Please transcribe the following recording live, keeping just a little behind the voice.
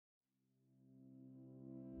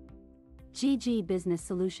GG Business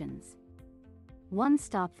Solutions. One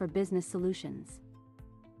stop for business solutions.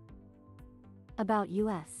 About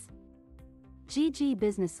US. GG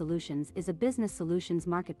Business Solutions is a business solutions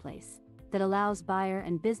marketplace that allows buyer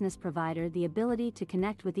and business provider the ability to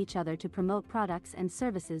connect with each other to promote products and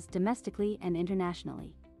services domestically and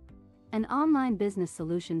internationally. An online business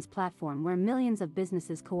solutions platform where millions of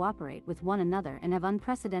businesses cooperate with one another and have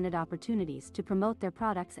unprecedented opportunities to promote their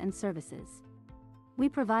products and services. We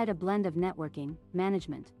provide a blend of networking,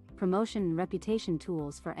 management, promotion and reputation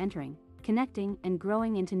tools for entering, connecting, and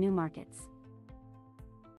growing into new markets.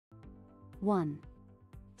 1.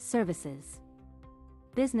 Services.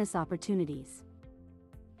 Business opportunities.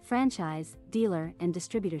 Franchise, dealer, and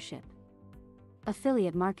distributorship.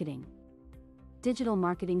 Affiliate marketing. Digital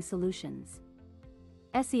marketing solutions.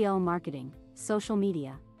 SEO marketing, social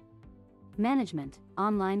media. Management,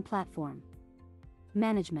 online platform.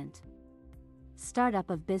 Management. Startup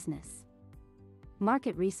of business.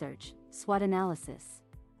 Market research, SWOT analysis.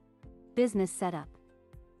 Business setup.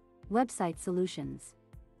 Website solutions.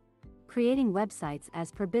 Creating websites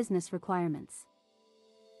as per business requirements.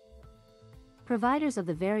 Providers of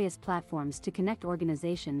the various platforms to connect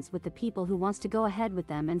organizations with the people who wants to go ahead with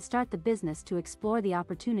them and start the business to explore the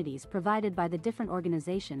opportunities provided by the different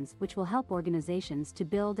organizations, which will help organizations to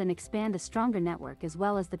build and expand a stronger network, as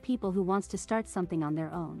well as the people who wants to start something on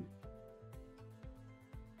their own.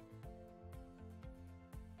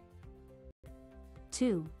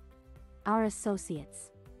 2. Our associates.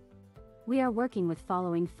 We are working with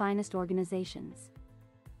following finest organizations: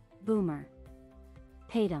 Boomer,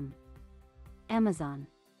 Paytm, Amazon,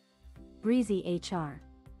 Breezy HR,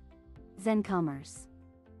 ZenCommerce,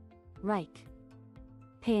 Reich,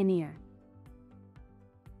 Payoneer.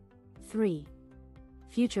 3.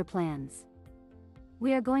 Future plans.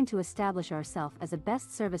 We are going to establish ourselves as a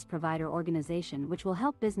best service provider organization which will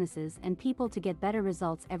help businesses and people to get better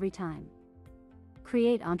results every time.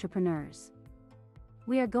 Create entrepreneurs.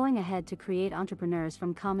 We are going ahead to create entrepreneurs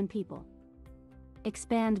from common people.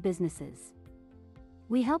 Expand businesses.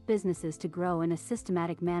 We help businesses to grow in a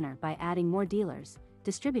systematic manner by adding more dealers,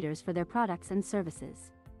 distributors for their products and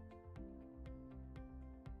services.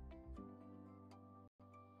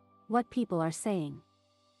 What people are saying.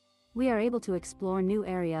 We are able to explore new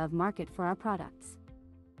area of market for our products.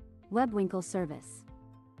 Webwinkle service.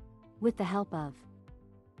 With the help of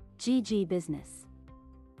GG Business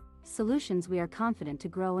Solutions, we are confident to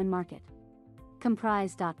grow in market.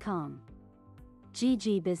 Comprise.com.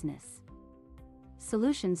 GG Business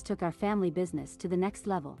Solutions took our family business to the next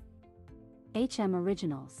level. HM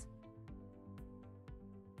Originals.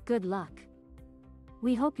 Good luck.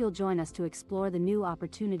 We hope you'll join us to explore the new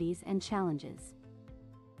opportunities and challenges.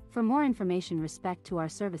 For more information respect to our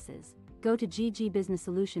services, go to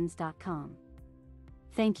ggbusinesssolutions.com.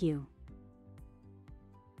 Thank you.